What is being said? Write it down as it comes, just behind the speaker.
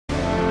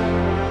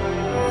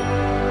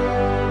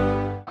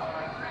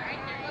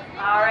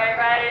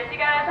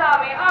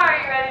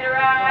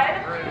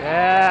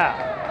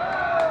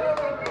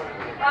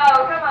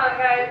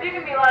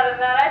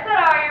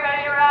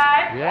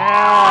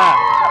Yeah.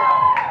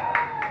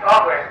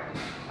 Software.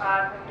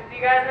 Awesome. If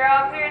you guys are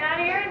all clearing out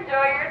of here,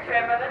 enjoy your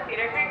trip on the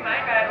Cedar Creek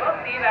Mine Ride. We'll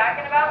see you back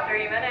in about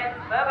 3 minutes.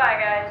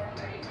 Bye-bye, guys.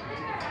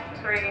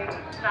 3,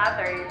 not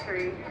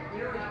 33.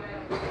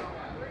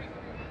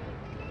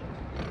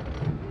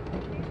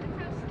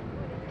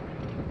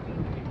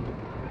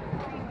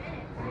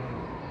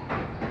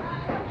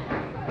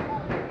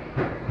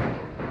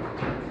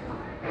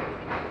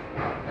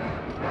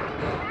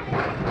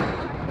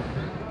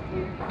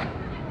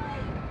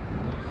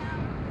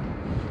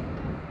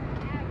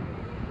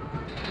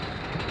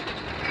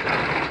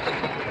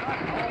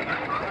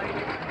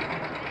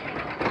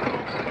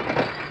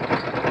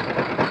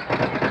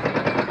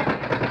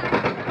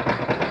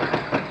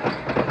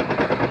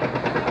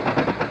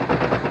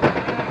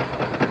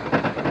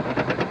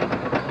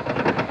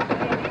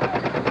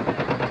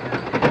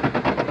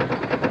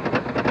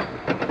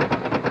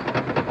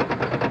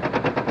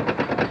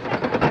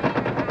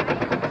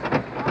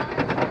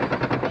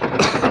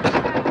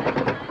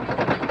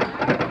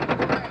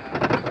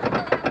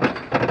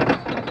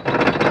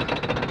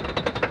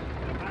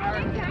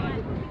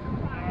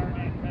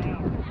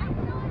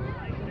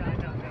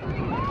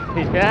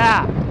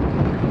 Yeah.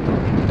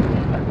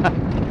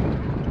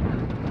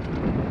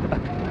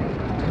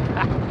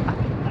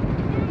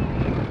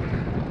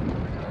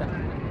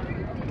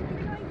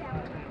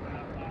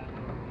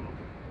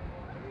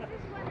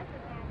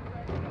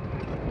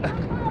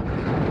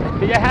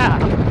 Yeah.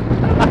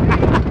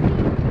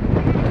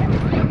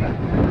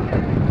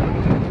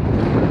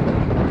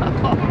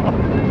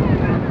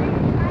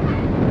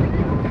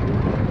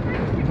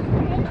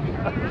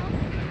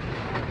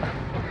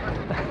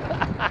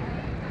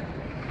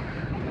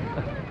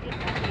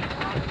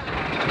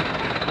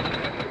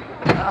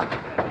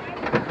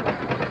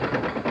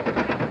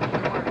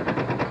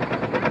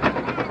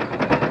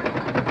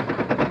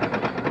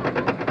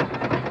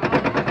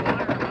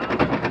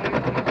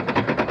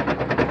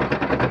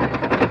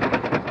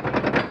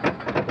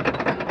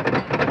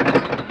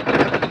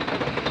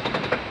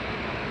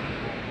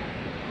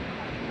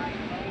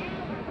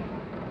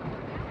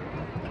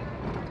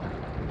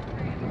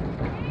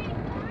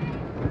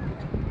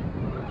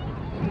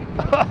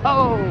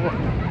 Oh.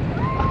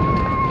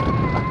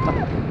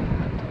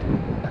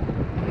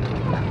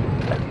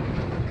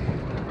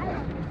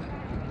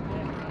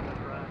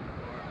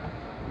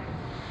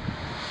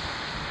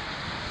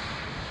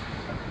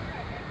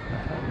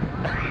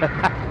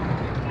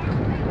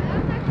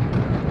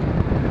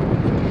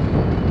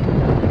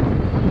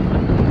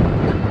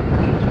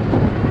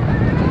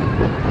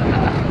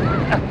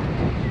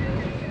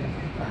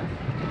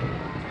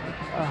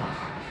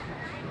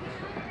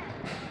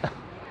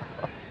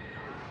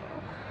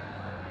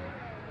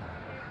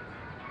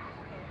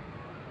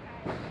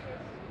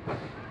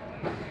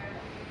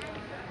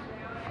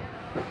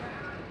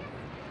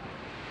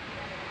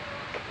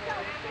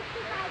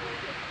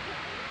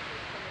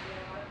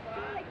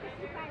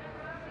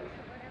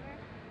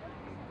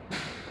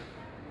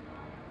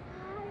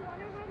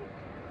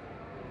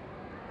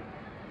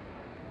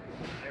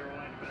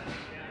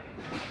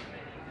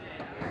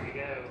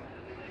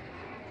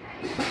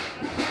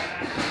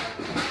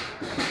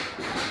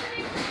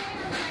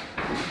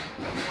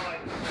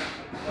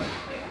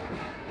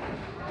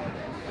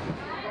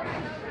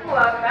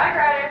 Welcome back,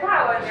 riders.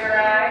 How was your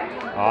ride?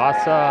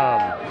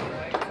 Awesome.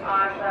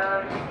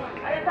 Awesome.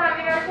 At this time,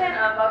 you guys can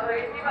unbuckle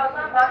your seatbelts,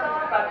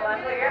 unbuckle,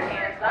 and put your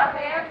hands up,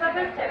 and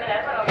something's tipping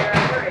as went over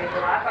your raise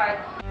the last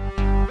ride.